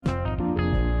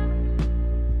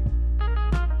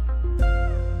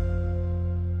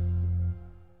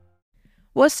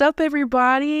What's up,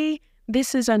 everybody?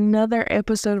 This is another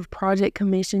episode of Project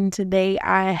Commission. Today,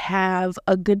 I have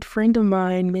a good friend of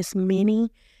mine, Miss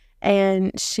Minnie,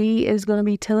 and she is going to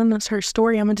be telling us her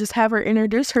story. I'm going to just have her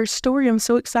introduce her story. I'm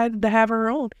so excited to have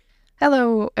her on.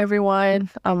 Hello,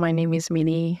 everyone. My name is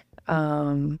Minnie.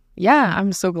 I'm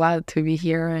so glad to be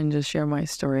here and just share my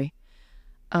story.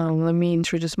 Let me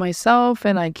introduce myself.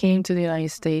 And I came to the United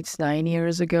States 9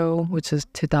 years ago, which is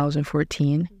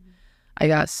 2014. I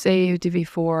got saved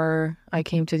before I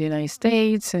came to the United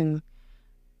States, and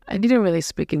I didn't really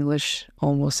speak English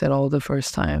almost at all the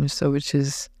first time. So,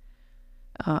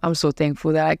 I'm so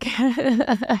thankful that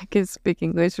I can speak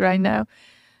English right now.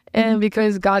 And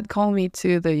because God called me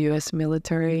to the U.S.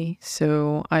 military,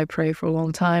 so I prayed for a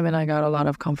long time and I got a lot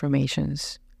of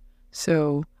confirmations.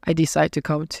 So I decided to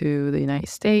come to the United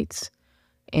States,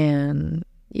 and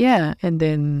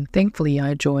then thankfully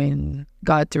I joined.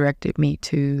 God directed me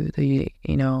to the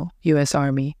U.S.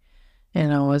 Army,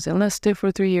 and I was enlisted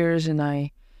for 3 years, and I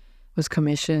was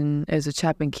commissioned as a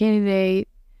chaplain candidate.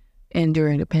 And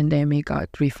during the pandemic, God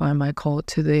refined my call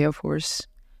to the Air Force.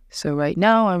 So right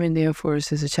now I'm in the Air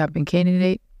Force as a chaplain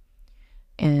candidate.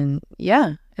 And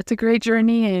it's a great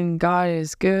journey, and God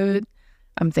is good.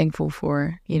 I'm thankful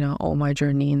for, all my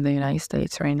journey in the United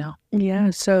States right now. Yeah,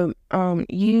 so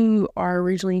you are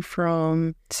originally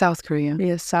from South Korea.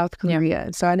 Yeah, South Korea.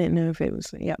 Yeah. So I didn't know if it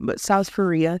was, but South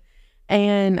Korea.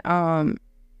 And other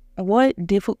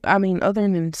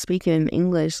than speaking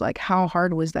English, like how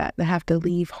hard was that to have to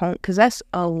leave home? Because that's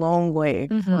a long way.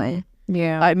 Mm-hmm.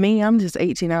 Yeah. Like me, I'm just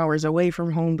 18 hours away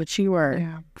from home, but you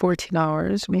are 14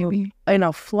 hours maybe. In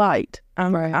a flight.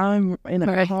 I'm in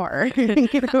a car. Okay.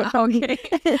 It's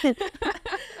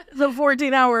a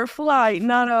 14-hour flight,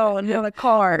 not a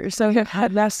car. So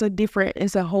that's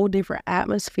it's a whole different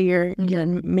atmosphere.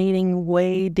 Mm-hmm. Meaning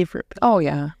way different. Oh,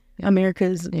 yeah.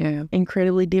 America's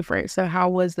incredibly different. So how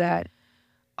was that?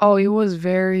 Oh, it was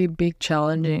very big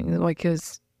challenging.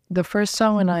 Because the first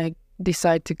time when I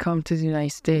decided to come to the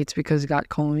United States, because God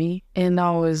called me, and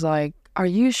I was like, are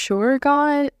you sure,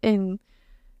 God? And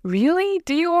really?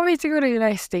 Do you want me to go to the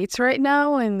United States right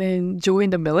now and then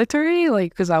join the military?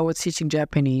 Because I was teaching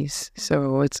Japanese.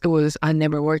 So I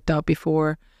never worked out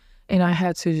before. And I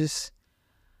had to it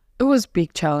was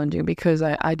big challenging because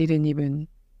I couldn't even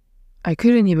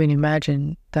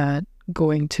imagine that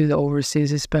going to the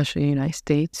overseas, especially United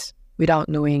States, without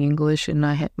knowing English. And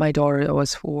my daughter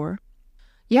was 4.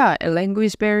 Yeah, a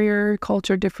language barrier,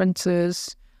 culture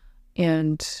differences.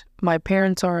 And my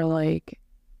parents are like,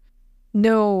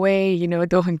 no way,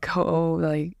 don't go.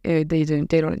 Like they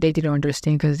didn't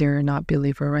understand because they're not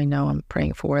believer right now. I'm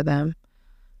praying for them,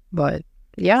 but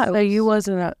so you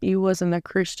wasn't a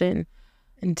Christian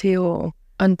until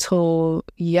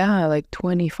like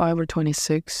 25 or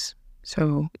 26.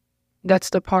 So that's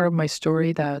the part of my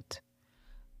story that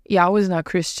I was not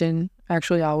Christian.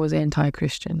 Actually, I was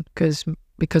anti-Christian because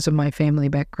of my family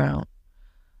background.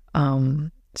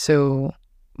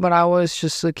 But I was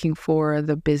just looking for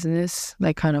the business,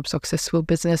 like kind of successful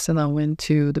business. And I went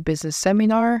to the business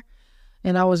seminar,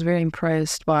 and I was very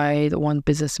impressed by the one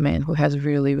businessman who has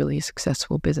really, really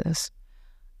successful business.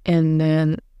 And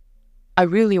then I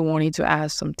really wanted to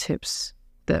ask some tips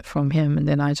from him. And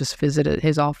then I just visited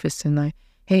his office and I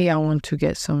want to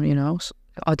get some,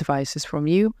 advices from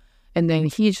you. And then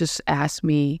he just asked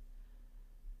me,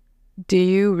 do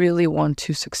you really want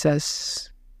to success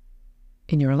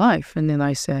in your life? And then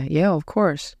I said, yeah, of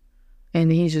course. And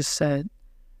he just said,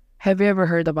 have you ever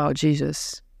heard about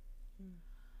Jesus?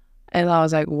 And I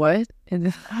was like, what?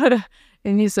 And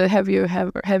he said, have you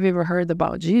ever heard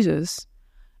about Jesus?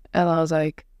 And I was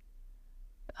like,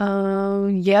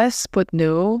 yes, but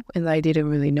no. And I didn't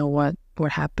really know what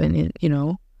happened,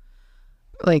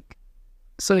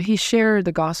 so he shared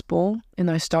the gospel,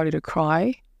 and I started to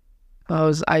cry.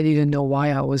 I didn't know why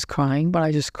I was crying, but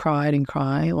I just cried and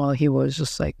cried while he was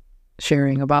just like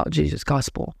sharing about Jesus'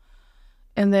 gospel.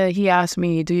 And then he asked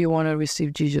me, do you want to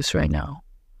receive Jesus right now?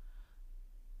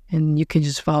 And you can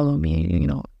just follow me,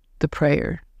 the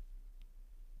prayer.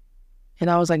 And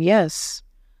I was like, yes.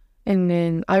 And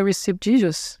then I received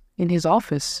Jesus in his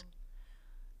office.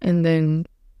 And then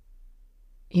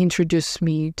he introduced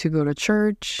me to go to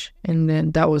church. And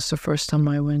then that was the first time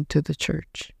I went to the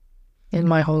church. And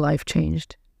my whole life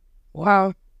changed.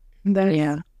 Wow.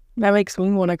 That makes me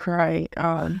want to cry,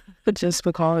 just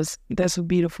because that's a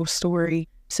beautiful story.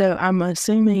 So I'm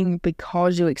assuming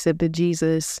because you accepted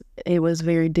Jesus, it was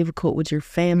very difficult with your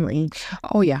family.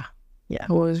 Oh, yeah. Yeah.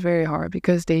 It was very hard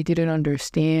because they didn't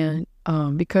understand.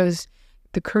 Because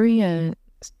the Korean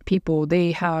people,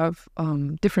 they have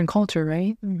different culture,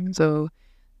 right? Mm-hmm. So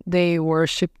they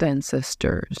worship the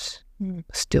ancestors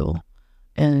still.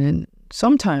 And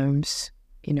sometimes,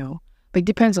 it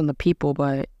depends on the people,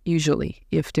 but usually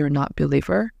if they're not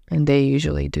believer, and they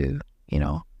usually do,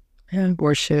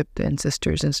 worship the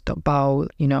ancestors and stuff, bow,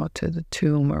 to the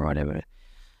tomb or whatever.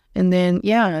 And then,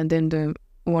 the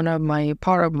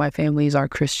part of my families are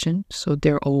Christian, so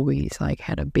they're always like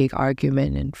had a big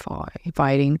argument and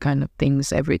fighting kind of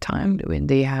things every time when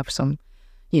they have some,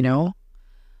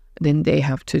 then they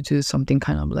have to do something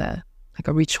kind of like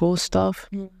a ritual stuff.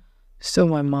 So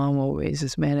my mom always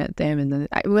is mad at them. And then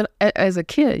as a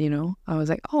kid, I was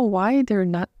like, oh, why they're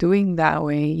not doing that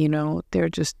way? They're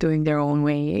just doing their own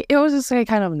way. It was just like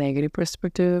kind of negative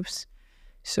perspectives.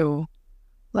 So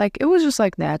like, it was just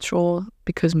like natural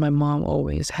because my mom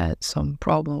always had some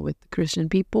problem with Christian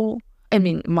people. I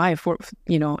mean,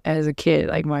 as a kid,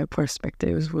 like my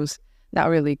perspective was not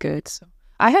really good. So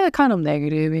I had a kind of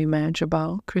negative image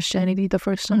about Christianity the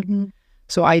first time.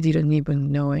 So I didn't even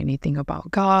know anything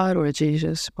about God or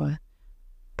Jesus,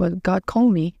 but God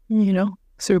called me,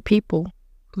 through people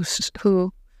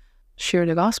who share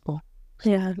the gospel.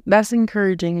 Yeah, that's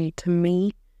encouraging to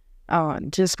me,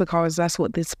 just because that's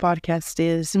what this podcast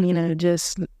is,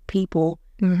 just people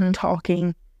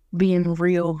talking, being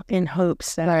real in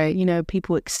hopes that,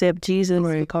 people accept Jesus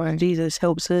because Jesus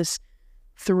helps us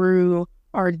through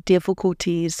our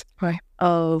difficulties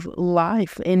of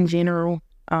life in general.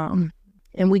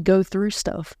 And we go through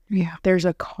stuff. Yeah. There's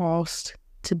a cost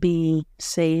to be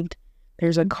saved.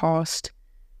 There's a cost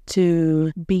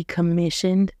to be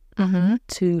commissioned,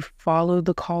 to follow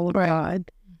the call of God,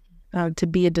 to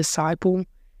be a disciple.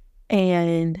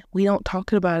 And we don't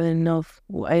talk about it enough.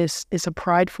 It's a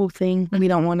prideful thing. We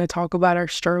don't want to talk about our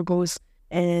struggles.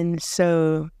 And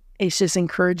so it's just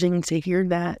encouraging to hear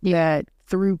that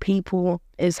through people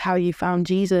is how you found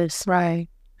Jesus. Right.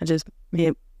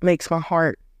 It makes my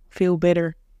heart feel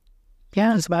better.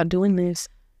 Yeah. Just about doing this.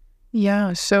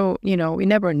 Yeah. So, we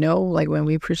never know, like when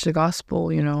we preach the gospel,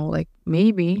 like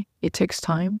maybe it takes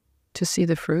time to see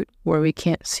the fruit where we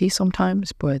can't see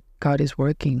sometimes, but God is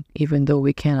working, even though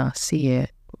we cannot see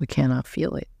it, we cannot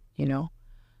feel it,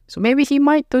 So maybe he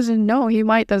might doesn't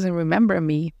remember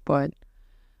me, but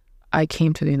I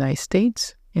came to the United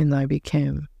States and I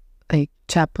became a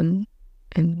chaplain,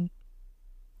 and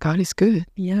God is good.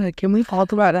 Yeah, can we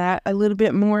talk about that a little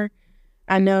bit more?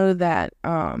 I know that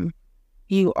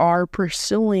you are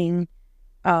pursuing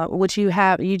what you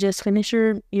have. You just finished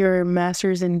your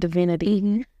master's in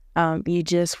divinity. You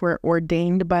just were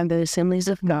ordained by the Assemblies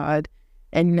of God,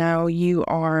 and now you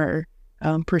are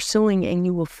pursuing, and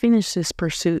you will finish this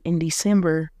pursuit in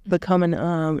December, becoming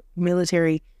a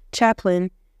military chaplain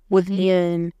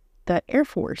within the Air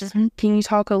Force. Can you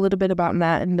talk a little bit about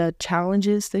that and the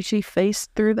challenges that you faced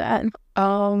through that?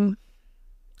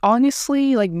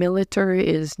 Honestly, like military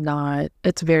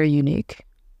it's very unique.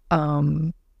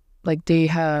 Like they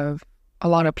have, a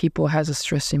lot of people has a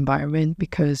stress environment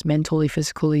because mentally,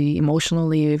 physically,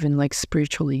 emotionally, even like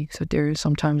spiritually. So there's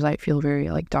sometimes I feel very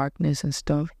like darkness and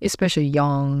stuff, especially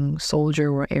young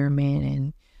soldier or airman,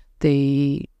 and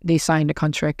they sign the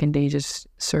contract and they just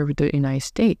serve the United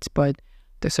States, but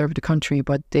they serve the country,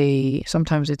 but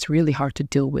sometimes it's really hard to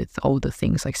deal with all the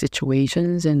things like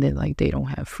situations, and then like they don't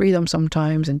have freedom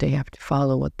sometimes, and they have to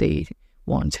follow what they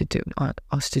want to do,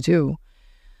 us to do.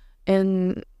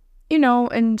 And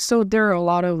and so there are a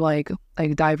lot of like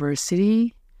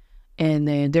diversity, and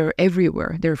then they're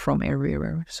everywhere. They're from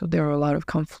everywhere. So there are a lot of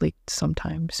conflict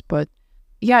sometimes. But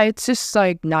yeah, it's just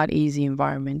like not easy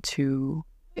environment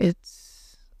I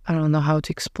don't know how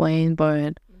to explain,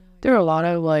 but there are a lot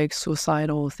of like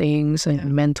suicidal things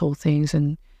and mental things,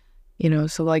 and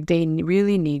so like they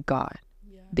really need God.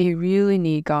 They really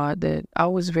need God. That I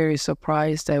was very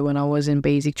surprised that when I was in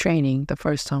basic training the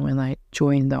first time when I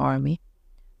joined the Army,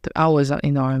 I was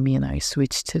in the Army and I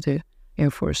switched to the Air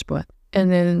Force.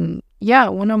 And then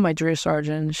one of my drill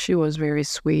sergeants, she was very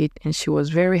sweet and she was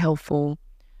very helpful.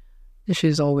 And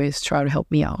she's always tried to help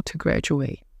me out to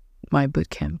graduate my boot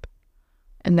camp.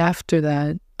 And after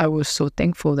that, I was so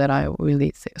thankful that I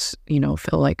really,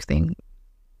 felt like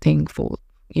thankful,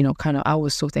 I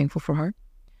was so thankful for her.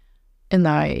 And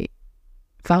I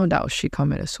found out she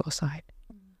committed suicide,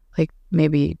 like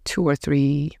maybe 2 or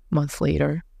 3 months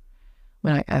later,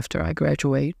 after I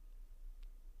graduate.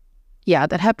 Yeah,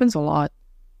 that happens a lot,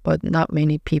 but not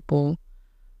many people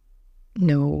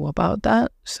know about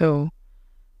that. So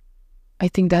I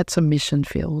think that's a mission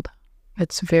field.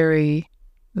 It's very,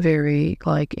 very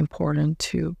like important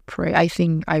to pray. I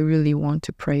think I really want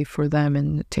to pray for them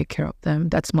and take care of them.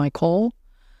 That's my call.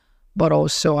 But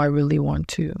also I really want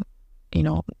to,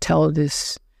 tell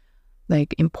this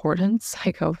like importance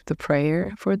like of the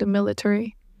prayer for the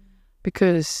military,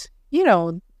 because you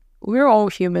know we're all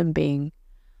human beings,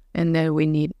 and then we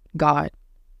need God.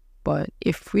 But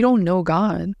if we don't know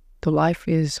God, the life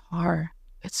is hard.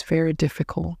 It's very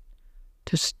difficult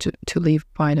just to live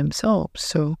by themselves.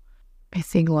 So I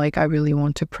think like I really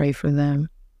want to pray for them,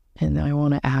 and I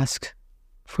want to ask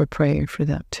for prayer for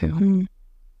them too.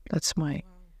 That's my,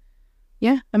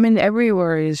 yeah. I mean,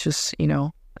 everywhere is just,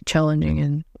 challenging,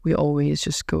 and we always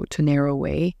just go to narrow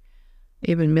way,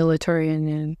 even military, and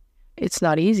then it's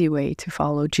not easy way to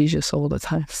follow Jesus all the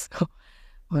time. So,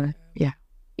 but yeah,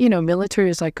 military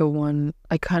is like a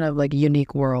kind of like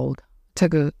unique world. It's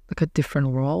like a different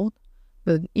world.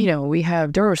 But,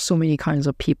 there are so many kinds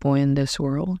of people in this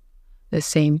world. The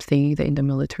same thing in the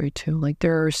military too. Like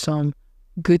there are some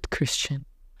good Christian,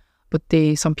 but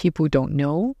some people don't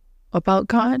know about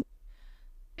God.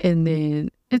 And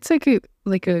then it's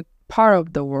like a part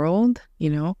of the world,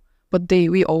 but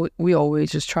we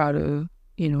always just try to,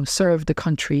 serve the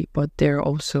country, but they're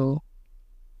also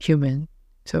human.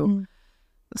 So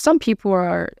some people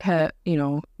are,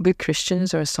 good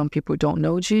Christians, or some people don't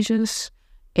know Jesus.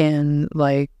 And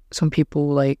like some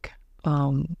people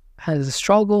has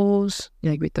struggles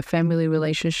like with the family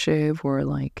relationship, or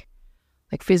like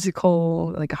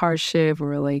physical like hardship,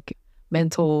 or like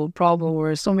mental problem,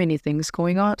 or so many things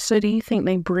going on. So do you think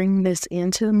they bring this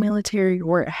into the military,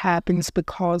 or it happens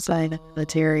because of the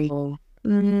military?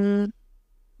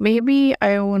 Maybe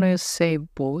I want to say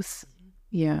both.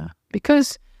 Yeah,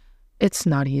 because it's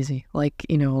not easy. Like,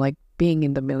 like being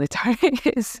in the military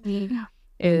is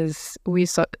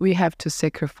we have to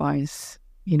sacrifice,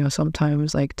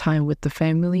 sometimes like time with the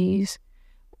families,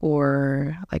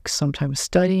 or like sometimes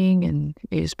studying, and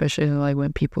especially like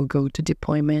when people go to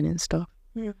deployment and stuff.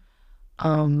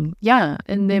 And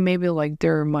then maybe like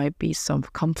there might be some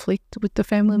conflict with the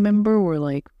family member, or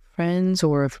like friends,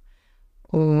 or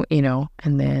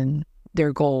and then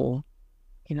their goal,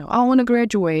 I want to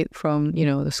graduate from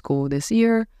the school this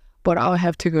year, but I'll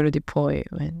have to go to deploy,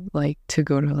 and like to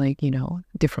go to like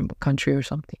different country or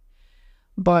something.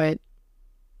 But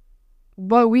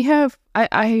we have,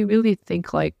 I really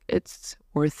think like it's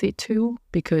worth it too,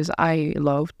 because I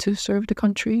love to serve the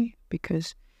country.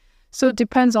 So it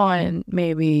depends on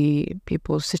maybe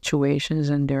people's situations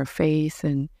and their faith,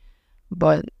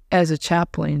 but as a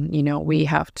chaplain, we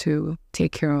have to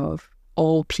take care of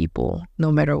all people,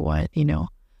 no matter what,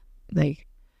 like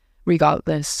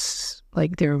regardless,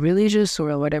 like they're religious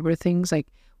or whatever things, like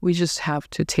we just have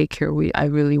to take care. I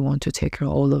really want to take care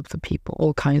of all of the people,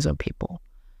 all kinds of people,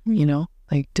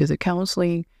 like do the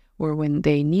counseling, or when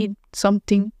they need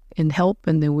something and help,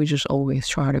 and then we just always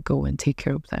try to go and take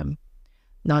care of them.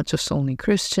 Not just only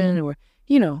Christian, or,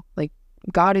 like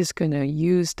God is going to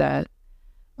use that.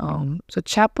 So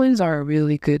chaplains are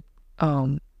really good.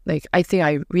 Like I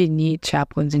think we need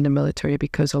chaplains in the military,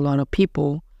 because a lot of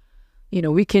people,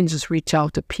 we can just reach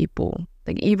out to people.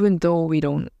 Like even though we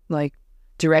don't like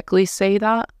directly say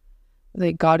that,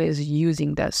 like God is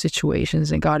using that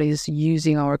situations, and God is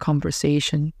using our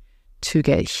conversation to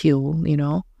get healed,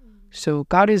 So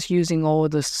God is using all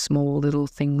the small little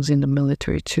things in the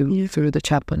military too, through the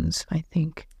chaplains, I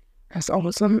think. That's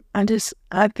awesome.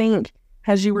 I think,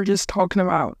 as you were just talking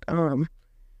about,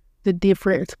 the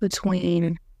difference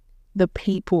between the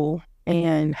people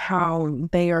and how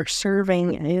they are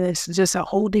serving, and it's just a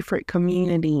whole different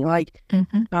community. Like,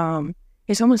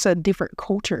 it's almost a different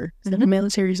culture. The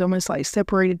military is almost like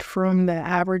separated from the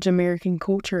average American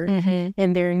culture,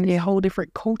 and they're in a whole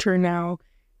different culture now.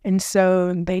 And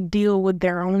so they deal with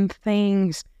their own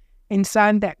things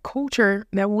inside that culture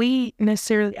that we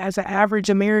necessarily, as an average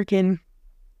American,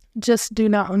 just do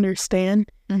not understand.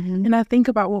 And I think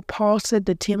about what Paul said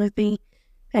to Timothy,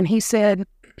 and he said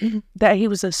that he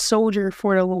was a soldier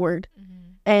for the Lord.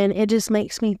 And it just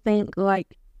makes me think,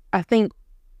 like, I think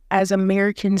as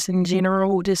Americans in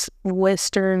general, just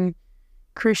Western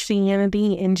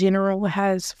Christianity in general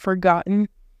has forgotten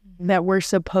that we're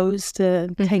supposed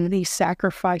to take these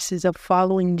sacrifices of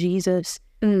following Jesus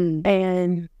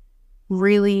and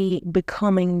really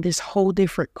becoming this whole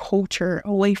different culture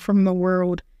away from the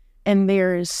world. And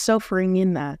there's suffering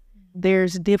in that.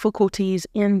 There's difficulties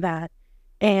in that.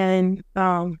 And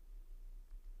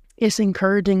it's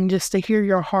encouraging just to hear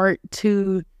your heart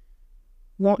to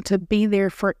want to be there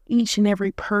for each and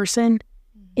every person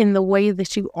in the way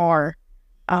that you are.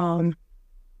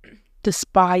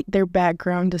 Despite their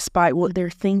background, despite what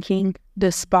they're thinking,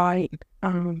 despite,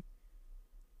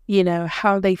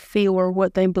 how they feel or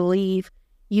what they believe,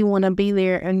 you want to be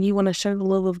there and you want to show the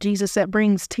love of Jesus. That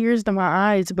brings tears to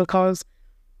my eyes, because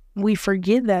we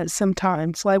forget that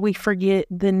sometimes. Like, we forget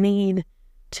the need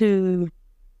to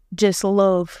just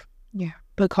love. Yeah.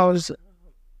 Because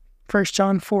 1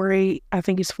 John 4:8, I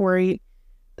think it's 4:8,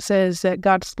 says that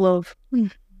God's love.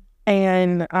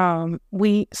 And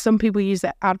some people use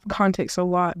that out of context a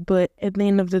lot, but at the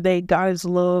end of the day, God is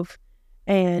love,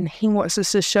 and he wants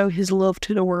us to show his love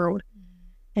to the world.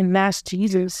 And that's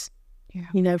Jesus.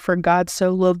 Yeah. For God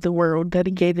so loved the world that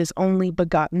he gave his only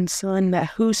begotten Son,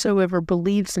 that whosoever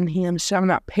believes in him shall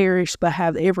not perish but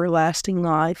have everlasting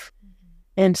life.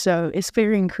 And so it's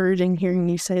very encouraging hearing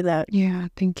you say that. Yeah,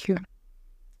 thank you.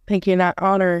 Thank you, and I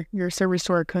honor your service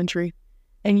to our country.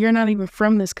 And you're not even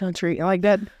from this country. Like,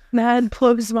 that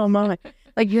blows my mind.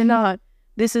 Like, you're not,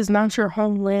 this is not your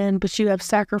homeland, but you have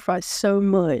sacrificed so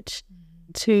much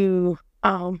to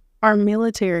our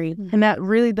military. And that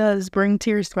really does bring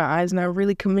tears to my eyes. And I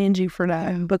really commend you for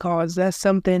that, because that's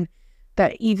something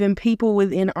that even people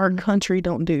within our country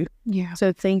don't do. Yeah.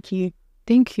 So thank you.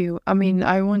 Thank you. I mean,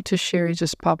 I want to share, it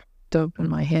just popped up in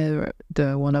my head,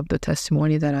 one of the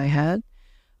testimony that I had.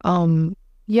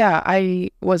 Yeah, I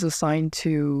was assigned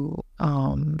to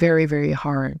very, very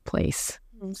hard place.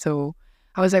 So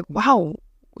I was like, wow,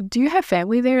 do you have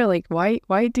family there? Like,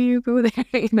 why do you go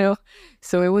there?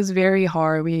 So it was very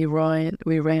hard. We ran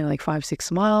like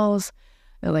 5-6 miles,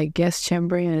 like gas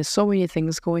chamber, and there's so many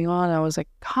things going on. I was like,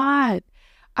 God,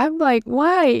 I'm like,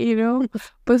 why?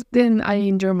 But then I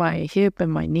injured my hip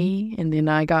and my knee, and then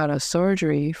I got a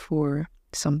surgery for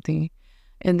something,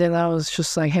 and then I was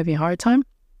just like having a hard time.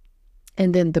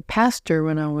 And then the pastor,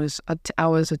 when I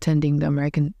was attending the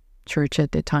American church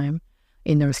at the time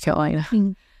in North Carolina,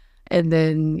 and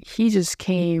then he just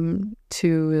came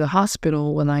to the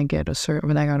hospital when I got a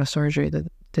surgery, the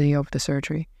day of the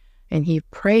surgery, and he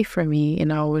prayed for me,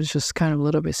 and I was just kind of a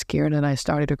little bit scared, and I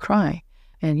started to cry.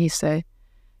 And he said,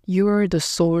 "You're the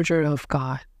soldier of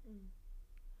God,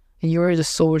 and you're the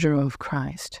soldier of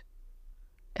Christ."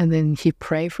 And then he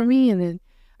prayed for me, and then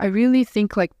I really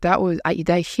think like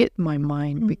that hit my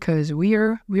mind, because we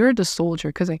are the soldier,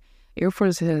 because like Air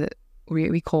Force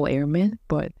we call airmen,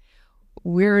 but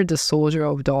we're the soldier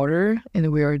of daughter,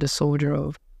 and we are the soldier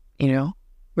of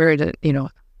we're the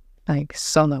like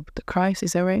son of the Christ,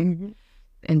 is that right?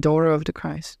 And daughter of the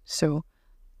Christ. So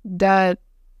that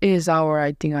is our,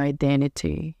 I think,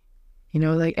 identity.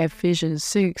 Like Ephesians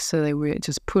 6, so that we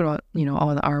just put on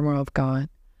all the armor of God,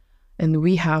 and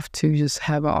we have to just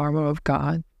have an armor of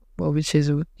God. Well, which is,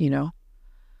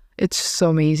 it's so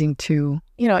amazing to,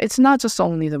 it's not just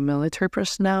only the military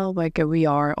personnel, like we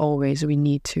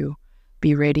need to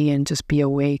be ready and just be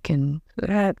awake. And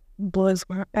it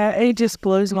just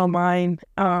blows my mind.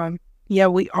 Yeah,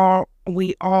 we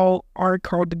all are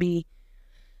called to be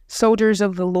soldiers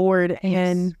of the Lord.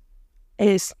 And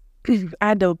I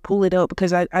had to pull it up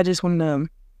because I just want to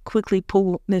quickly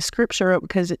pull this scripture up,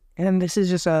 and this is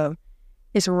just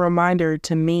it's a reminder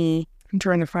to me. I'm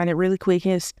trying to find it really quick.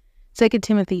 It's 2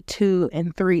 Timothy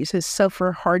 2:3. It says,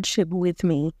 "Suffer hardship with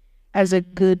me as a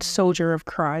good soldier of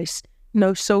Christ.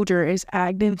 No soldier is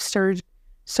active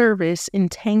service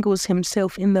entangles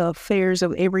himself in the affairs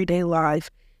of everyday life,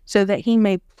 so that he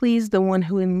may please the one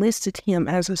who enlisted him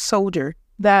as a soldier."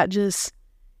 That just,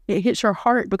 it hits your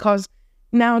heart, because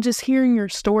now just hearing your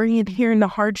story and hearing the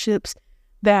hardships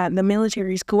that the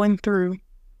military is going through,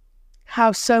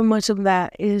 how so much of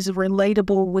that is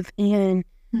relatable within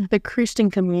the Christian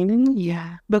community.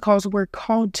 Yeah, because we're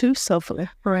called to suffer,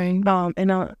 right?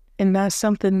 And that's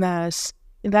something that's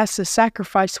the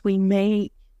sacrifice we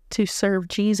make to serve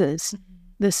Jesus.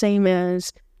 The same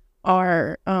as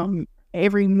our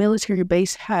every military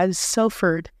base has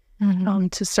suffered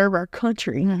to serve our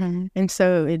country, and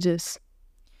so it just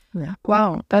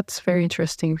wow, that's very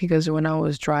interesting, because when I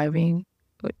was driving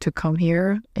to come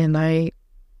here, and I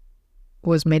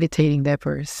was meditating that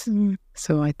verse.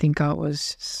 So I think God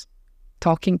was just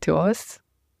talking to us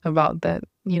about that.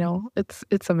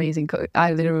 It's amazing.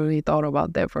 I literally thought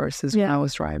about that verses when I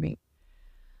was driving.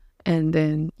 And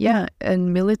then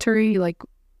and military, like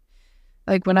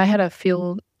when I had a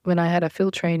field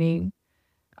training,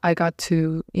 I got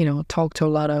to talk to a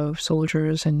lot of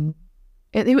soldiers, and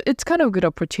it's kind of a good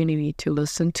opportunity to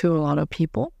listen to a lot of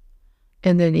people,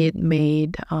 and then it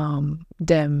made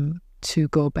them to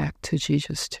go back to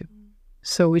Jesus too.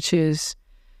 So which is,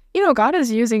 God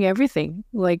is using everything.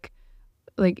 Like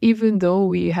even though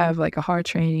we have like a hard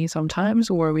training sometimes,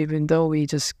 or even though we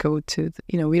just go to,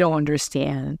 we don't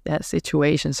understand that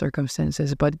situation,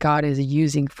 circumstances, but God is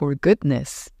using for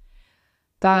goodness.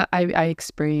 That I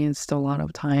experienced a lot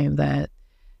of time that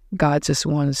God just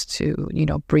wants to,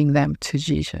 bring them to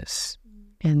Jesus.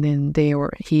 And then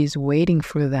he's waiting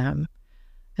for them.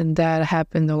 And that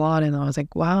happened a lot. And I was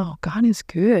like, wow, God is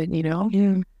good, you know?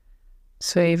 Yeah.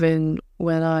 So even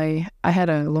when I had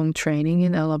a long training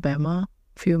in Alabama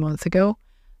a few months ago,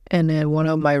 and then one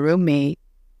of my roommate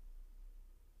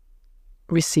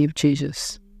received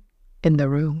Jesus in the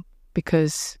room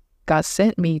because God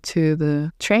sent me to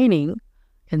the training,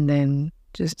 and then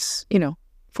just, you know,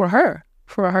 for her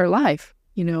life,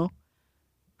 you know,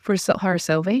 for her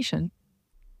salvation.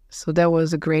 So that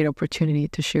was a great opportunity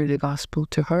to share the gospel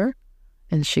to her,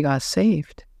 and she got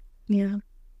saved. Yeah.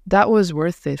 That was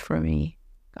worth it for me.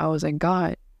 I was like,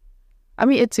 God, I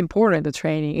mean, it's important, the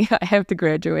training. I have to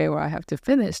graduate, or I have to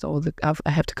finish I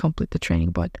have to complete the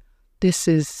training, but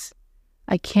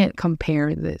I can't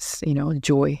compare this, you know,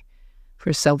 joy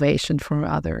for salvation from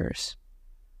others.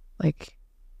 Like,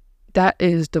 that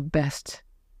is the best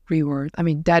reward. I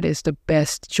mean, that is the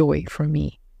best joy for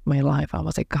me, my life. I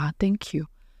was like, God, thank you.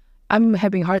 I'm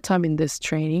having a hard time in this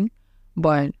training,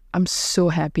 but I'm so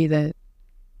happy that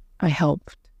I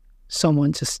helped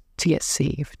someone just to get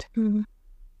saved, Mm-hmm.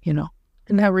 you know?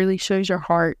 And that really shows your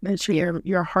heart, that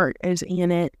your heart is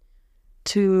in it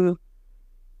to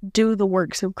do the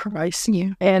works of Christ.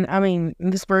 Yeah. And I mean,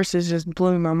 this verse is just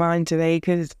blowing my mind today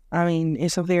because, I mean,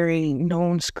 it's a very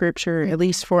known scripture, at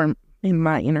least in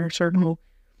my inner circle.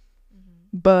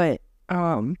 Mm-hmm. But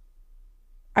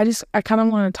I kind of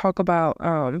want to talk about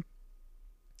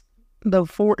the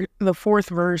fourth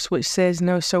verse, which says,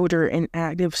 "No soldier in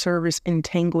active service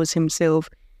entangles himself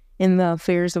in the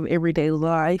affairs of everyday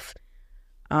life."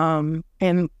 And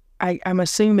I'm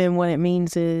assuming what it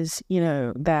means is, you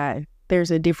know, that there's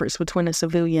a difference between a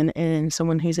civilian and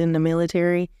someone who's in the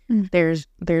military. Mm.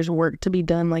 There's work to be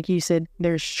done. Like you said,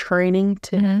 there's training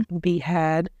to be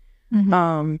had.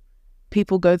 Mm-hmm.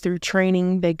 People go through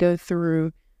training. They go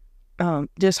through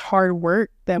just hard work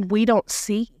that we don't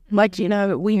see. Like, you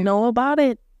know, we know about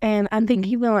it. And I think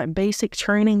even like basic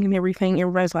training and everything,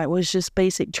 everybody's like, well, it's just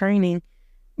basic training.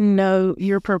 No,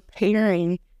 you're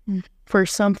preparing for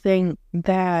something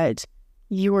that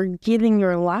you are giving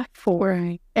your life for.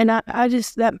 Right. And I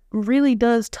just, that really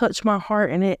does touch my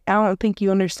heart. And I don't think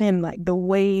you understand like the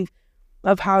wave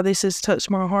of how this has touched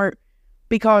my heart,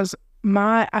 because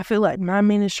I feel like my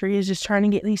ministry is just trying to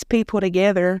get these people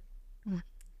together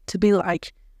to be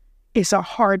like, it's a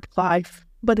hard life,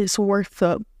 but it's worth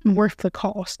the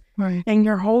cost. Right. And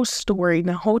your whole story,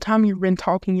 the whole time you've been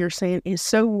talking, you're saying it's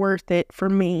so worth it for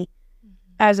me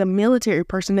as a military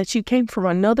person, that you came from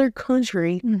another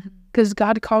country because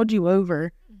God called you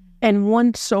over, and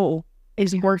one soul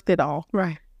is worth it all.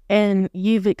 Right. And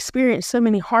you've experienced so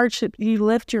many hardships. You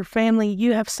left your family.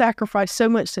 You have sacrificed so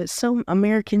much that some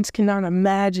Americans cannot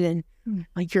imagine,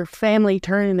 like your family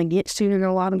turning against you in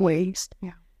a lot of ways.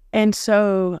 Yeah. And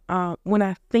so when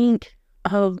I think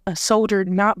of a soldier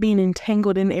not being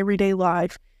entangled in everyday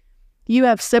life, you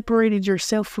have separated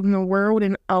yourself from the world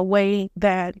in a way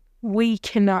that we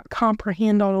cannot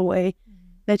comprehend, all the way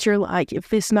that you're like,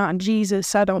 if it's not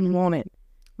Jesus, I don't want it.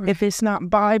 Right. If it's not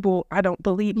Bible, I don't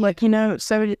believe. Like, you know,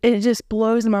 so it just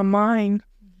blows my mind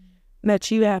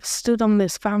that you have stood on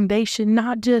this foundation,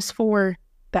 not just for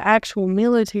the actual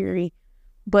military,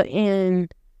 but in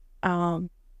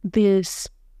this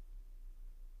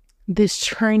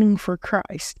training for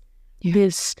Christ,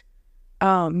 this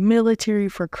military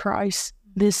for Christ,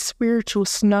 this spiritual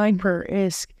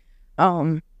sniper-esque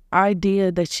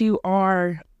idea that you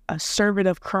are a servant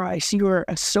of Christ, you are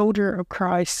a soldier of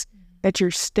Christ, that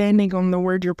you're standing on the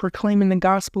word, you're proclaiming the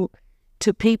gospel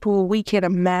to people we can't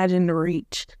imagine to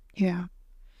reach. Yeah.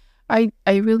 I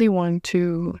really want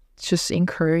to just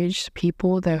encourage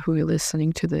people who are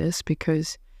listening to this,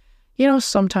 because, you know,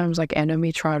 sometimes like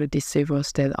enemy try to deceive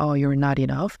us that, oh, you're not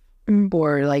enough,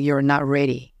 or like you're not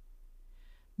ready.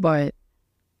 But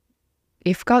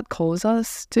if God calls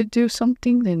us to do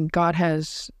something, then God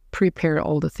has prepared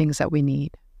all the things that we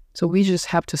need. So we just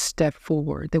have to step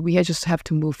forward, that we just have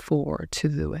to move forward to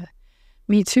do it.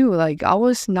 Me too. Like, I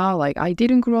was not like, I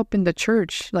didn't grow up in the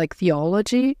church, like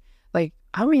theology. Like,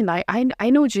 I mean, I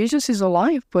know Jesus is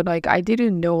alive, but like, I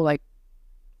didn't know like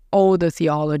all the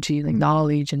theology, like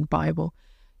knowledge and Bible.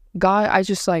 God, I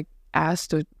just like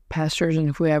asked the pastors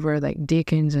and whoever, like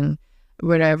deacons and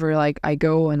wherever, like I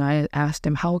go and I ask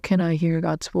them, how can I hear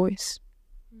God's voice?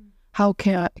 How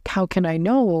can I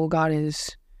know God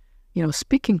is, you know,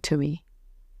 speaking to me?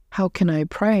 How can I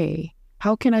pray?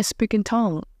 How can I speak in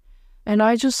tongue? And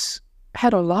I just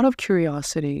had a lot of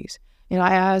curiosities. And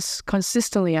I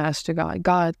consistently asked to God,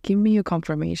 God, give me a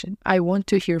confirmation. I want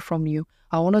to hear from you.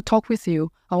 I want to talk with you.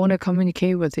 I want to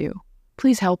communicate with you.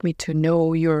 Please help me to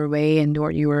know your way and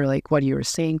what you were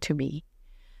saying to me.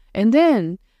 And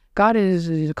then God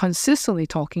is consistently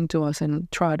talking to us and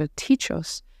try to teach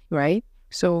us, right?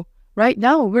 So right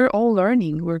now we're all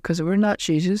learning, because we're not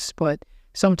Jesus, but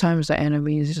sometimes the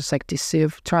enemy is just like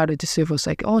try to deceive us,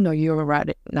 like, oh no, you're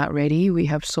not ready. We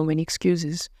have so many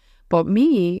excuses. But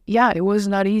me, yeah, it was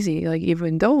not easy. Like,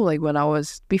 even though, like,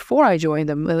 before I joined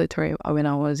the military, when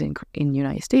I was in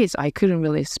United States, I couldn't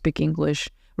really speak English,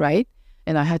 right?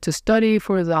 And I had to study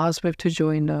for the husband to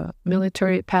join the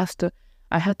military.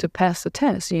 I had to pass the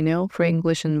test, for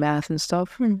English and math and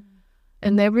stuff.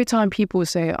 And every time people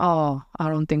say, "Oh, I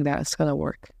don't think that's gonna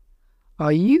work,"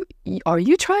 are you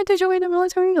trying to join the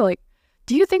military? Like,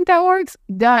 do you think that works?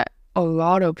 That a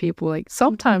lot of people, like,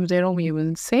 sometimes they don't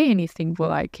even say anything, but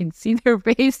I can see their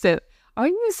face that, are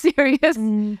you serious?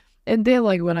 And then,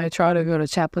 like, when I try to go to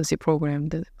chaplaincy program,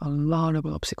 there's a lot of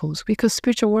obstacles, because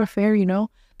spiritual warfare,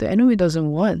 the enemy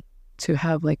doesn't want to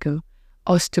have like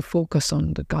us to focus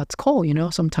on the God's call.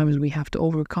 Sometimes we have to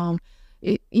overcome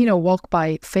it, walk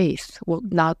by faith,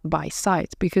 not by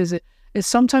sight, because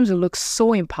sometimes it looks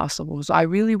so impossible. So I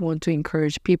really want to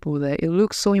encourage people that it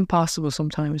looks so impossible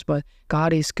sometimes, but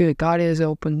God is good. God has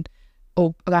opened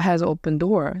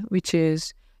door, which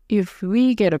is, if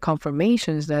we get a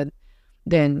confirmations that,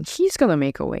 then He's gonna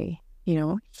make a way.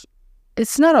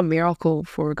 It's not a miracle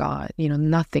for God.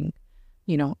 Nothing.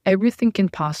 Everything can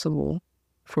possible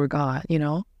for God.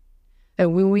 And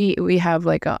when we have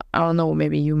like I don't know,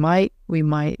 maybe you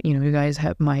guys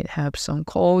might have some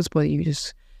calls, but you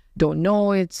just don't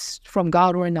know it's from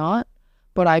God or not.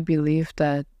 But I believe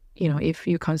that, if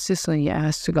you consistently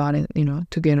ask to God, and,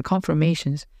 to get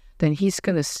confirmations, then He's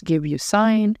going to give you a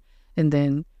sign, and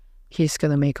then He's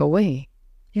going to make a way.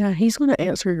 Yeah, He's going to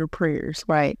answer your prayers.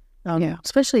 Right. Yeah.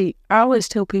 Especially, I always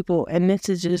tell people, and this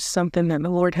is just something that the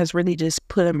Lord has really just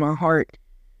put in my heart,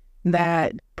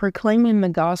 that proclaiming the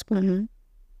gospel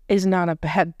is not a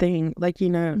bad thing. Like,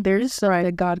 there's something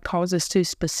that God calls us to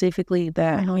specifically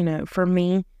that, for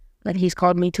me, that He's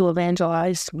called me to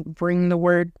evangelize, bring the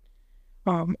word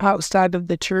outside of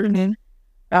the church.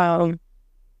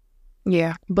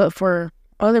 Yeah, but for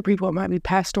other people, it might be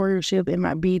pastoralship, it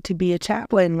might be to be a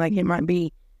chaplain, like it might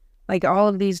be like all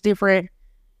of these different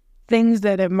things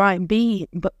that it might be,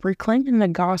 but proclaiming the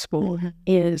gospel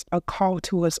is a call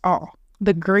to us all.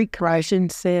 The Greek version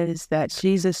says that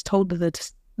Jesus told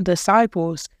the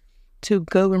disciples to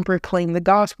go and proclaim the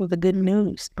gospel, the good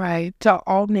news, right, to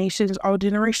all nations, all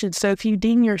generations. So if you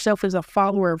deem yourself as a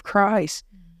follower of Christ,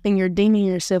 then you're deeming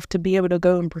yourself to be able to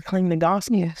go and proclaim the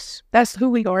gospel. Yes. That's who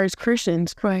we are as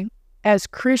Christians. Right. As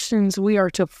Christians, we are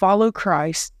to follow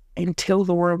Christ and tell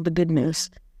the world the good news.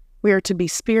 We are to be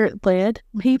Spirit-led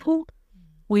people.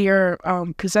 We are,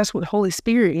 because that's what Holy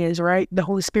Spirit is, right? The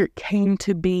Holy Spirit came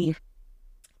to be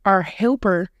our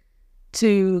helper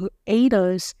to aid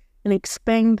us in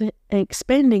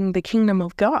expanding the kingdom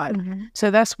of God. So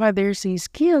that's why there's these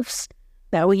gifts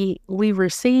that we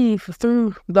receive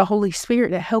through the Holy Spirit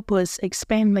to help us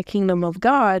expand the kingdom of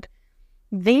God.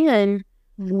 Then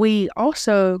we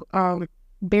also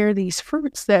bear these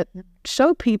fruits that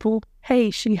show people,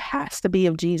 hey, she has to be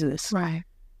of Jesus. Right.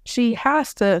 She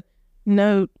has to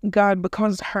know God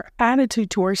because of her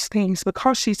attitude towards things,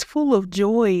 because she's full of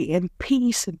joy and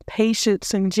peace and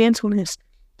patience and gentleness,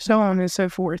 so on and so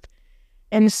forth.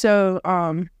 And so,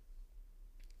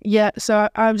 so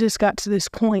I've just got to this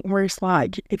point where it's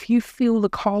like, if you feel the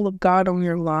call of God on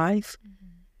your life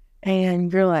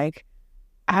and you're like,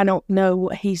 I don't know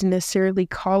what He's necessarily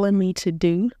calling me to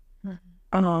do,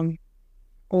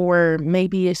 or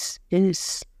maybe it's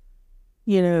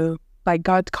like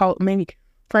God's called, maybe,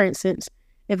 for instance,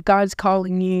 if God's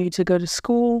calling you to go to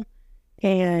school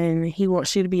and He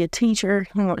wants you to be a teacher,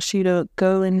 He wants you to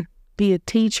go and be a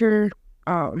teacher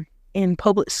in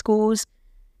public schools,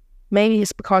 maybe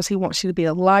it's because He wants you to be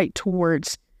a light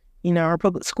towards, our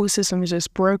public school system is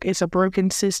just broke. It's a broken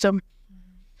system.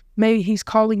 Maybe He's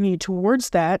calling you towards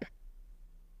that,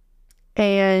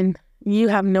 and you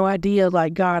have no idea,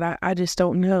 like, God, I just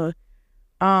don't know.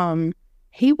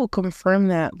 He will confirm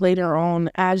that later on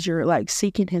as you're, like,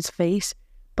 seeking His face.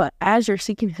 But as you're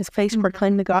seeking His face,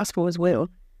 proclaim the gospel as well.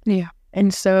 Yeah.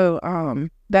 And so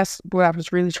that's what I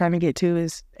was really trying to get to,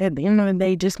 is at the end of the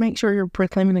day, just make sure you're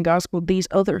proclaiming the gospel. These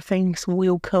other things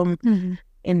will come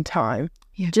in time.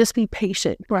 Yeah. Just be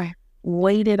patient. Right.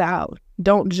 Wait it out.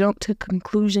 Don't jump to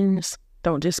conclusions.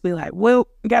 Don't just be like, well,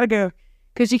 gotta go.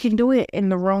 Because you can do it in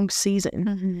the wrong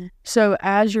season. So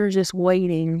as you're just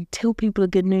waiting, tell people the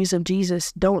good news of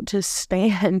Jesus. Don't just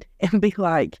stand and be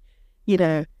like,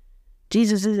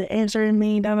 Jesus isn't answering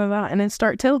me, and then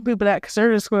start telling people that, because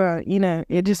they're just going to,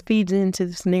 it just feeds into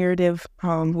this narrative,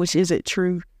 which isn't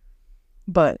true.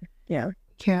 But, yeah.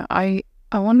 Yeah, I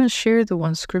I want to share the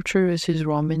one scripture, which is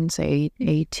Romans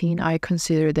 8:18. I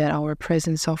consider that our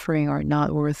present suffering are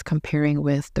not worth comparing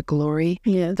with the glory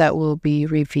that will be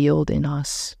revealed in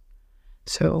us.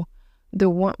 So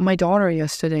my daughter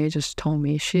yesterday just told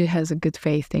me, she has a good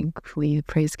faith, thankfully,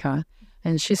 praise God.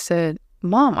 And she said,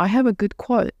 Mom, I have a good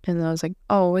quote. And I was like,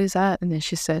 oh, what is that? And then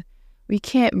she said, we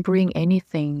can't bring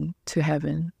anything to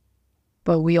heaven,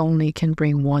 but we only can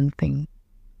bring one thing,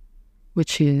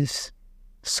 which is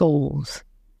souls,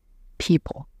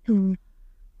 people.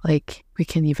 Like, we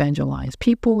can evangelize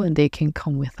people and they can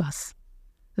come with us.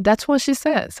 That's what she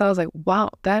said. So I was like, wow,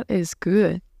 that is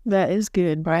good. That is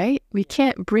good. Right? We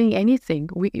can't bring anything.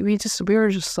 We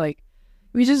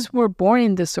were born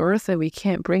in this earth and we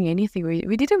can't bring anything.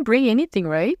 We didn't bring anything,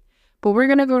 right? But we're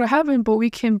going to go to heaven, but we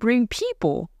can bring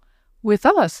people with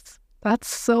us. That's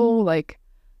so like,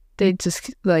 they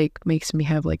just like makes me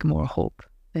have like more hope.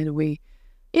 And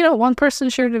one person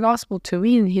shared the gospel to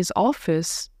me in his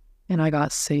office and I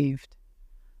got saved.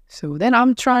 So then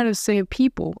I'm trying to save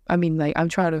people. I mean, like, I'm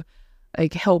trying to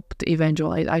like help to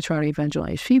evangelize. I try to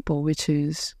evangelize people, which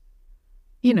is,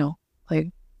 like,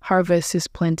 harvest is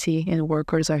plenty and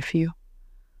workers are few.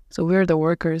 So we're the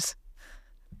workers.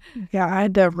 Yeah, I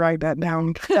had to write that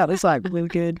down. That was like really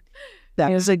good.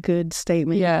 That is a good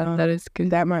statement. Yeah, that is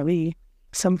good. That might be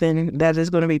something that is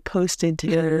going to be posted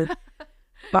to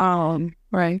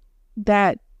right.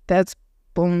 That's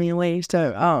blown me away.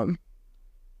 So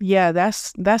yeah,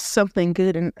 that's something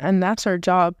good, and that's our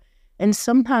job. And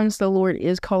sometimes the Lord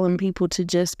is calling people to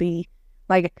just be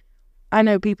like, I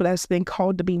know people that's been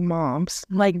called to be moms.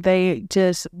 Like,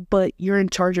 but you're in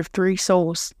charge of 3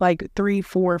 souls, like 3,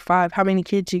 4, 5, how many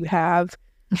kids you have.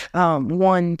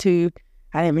 1, 2,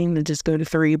 I didn't mean to just go to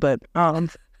 3, but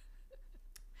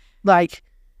like,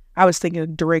 I was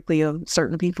thinking directly of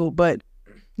certain people, but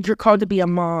you're called to be a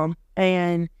mom,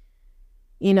 and,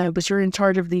 but you're in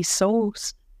charge of these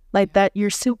souls. Like that, you're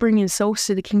still bringing souls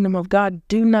to the kingdom of God.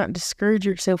 Do not discourage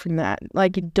yourself in that.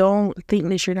 Like, don't think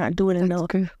that you're not doing enough.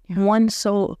 Yeah. One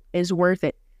soul is worth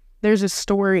it. There's a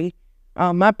story.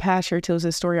 My pastor tells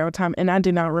this story all the time, and I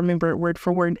do not remember it word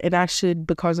for word, and I should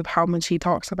because of how much he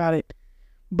talks about it.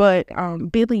 But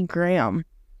Billy Graham.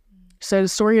 So the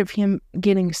story of him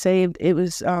getting saved, it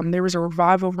was there was a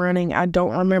revival running. I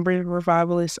don't remember the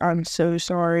revivalist. I'm so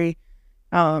sorry.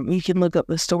 You can look up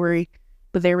the story.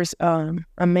 But there was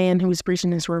a man who was preaching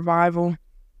this revival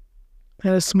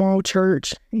at a small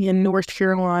church in North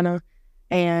Carolina.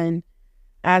 And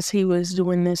as he was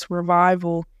doing this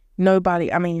revival,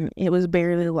 it was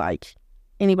barely like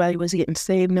anybody was getting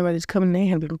saved. Nobody was coming. They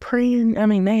had been praying.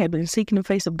 They had been seeking the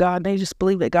face of God. They just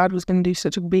believed that God was going to do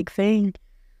such a big thing.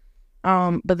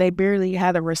 But they barely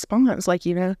had a response,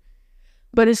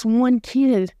 But this one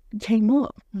kid came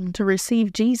up to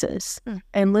receive Jesus,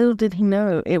 and little did he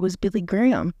know it was Billy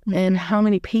Graham, and how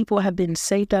many people have been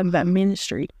saved out of that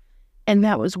ministry. And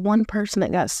that was one person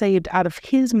that got saved out of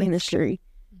his ministry.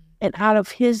 And out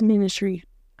of his ministry,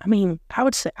 I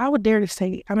would dare to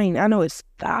say, I know it's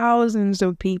thousands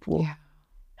of people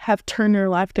have turned their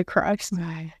life to Christ.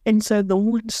 Right. And so the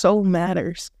one soul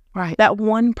matters. Right. That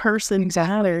one person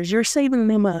matters. You're saving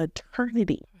them an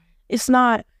eternity. It's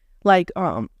not like,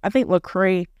 I think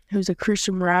Lecrae, who's a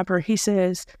Christian rapper, he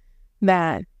says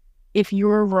that if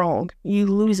you're wrong, you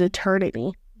lose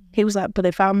eternity. He was like, but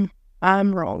if I'm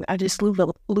wrong, I just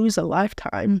lose a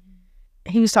lifetime.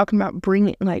 He was talking about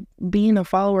being a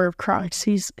follower of Christ.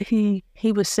 He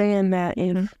was saying that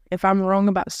if I'm wrong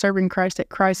about serving Christ, that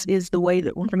Christ is the way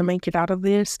that we're going to make it out of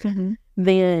this,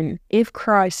 then if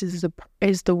Christ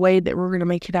is the way that we're going to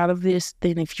make it out of this,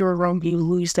 then if you're wrong, you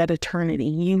lose that eternity.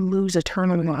 You lose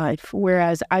eternal life,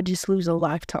 whereas I just lose a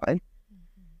lifetime.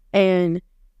 And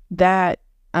that,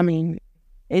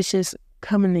 it's just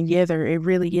coming together. It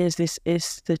really is.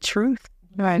 It's the truth.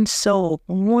 One soul.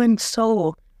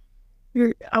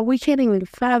 We can't even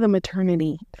fathom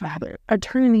eternity.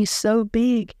 Eternity is so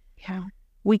big. Yeah.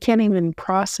 We can't even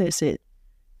process it.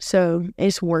 So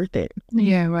it's worth it.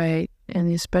 Yeah, right. And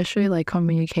especially like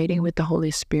communicating with the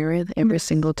Holy Spirit every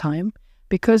single time,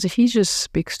 because he just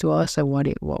speaks to us at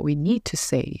what we need to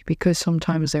say. Because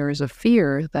sometimes there is a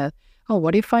fear that, oh,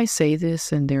 what if I say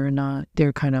this and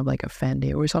they're kind of like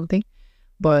offended or something.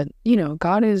 But,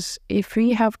 God is, if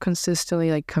we have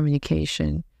consistently like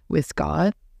communication with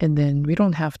God, and then we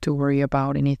don't have to worry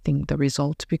about anything, the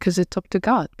results, because it's up to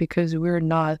God, because we're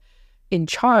not in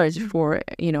charge for,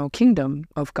 kingdom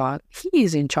of God. He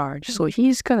is in charge. So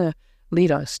he's going to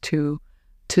lead us to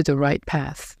the right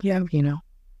path. Yeah.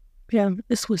 Yeah.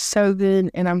 This was so good.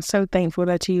 And I'm so thankful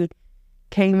that you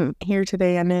came here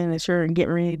today. I know that you're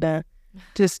getting ready to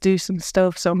just do some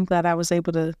stuff. So I'm glad I was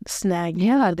able to snag.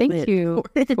 Yeah, thank you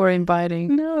for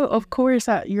inviting. No, of course.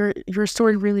 Your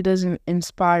story really doesn't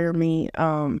inspire me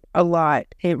a lot.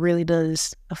 It really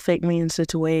does affect me in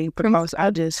such a way because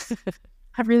I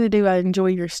really do. I enjoy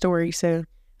your story. So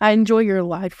I enjoy your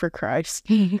life for Christ.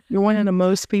 You're one of the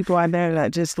most people I know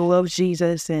that just loves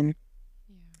Jesus, and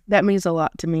that means a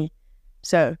lot to me.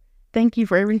 So thank you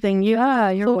for everything you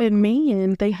included me,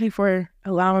 and thank you for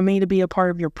allowing me to be a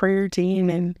part of your prayer team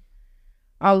and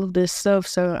all of this stuff.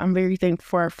 So I'm very thankful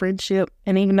for our friendship.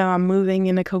 And even though I'm moving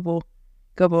in a couple,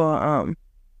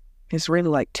 it's really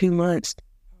like 2 months,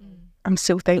 I'm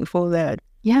still thankful that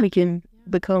we can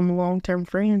become long-term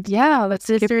friends. Yeah, let's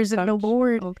sisters in the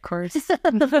Lord. Of course.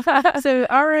 So,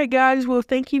 all right, guys. Well,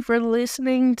 thank you for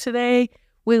listening today.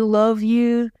 We love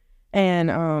you.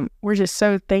 And we're just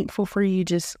so thankful for you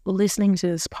just listening to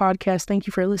this podcast. Thank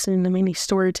you for listening to Minnie's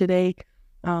story today.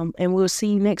 And we'll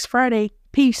see you next Friday.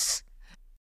 Peace.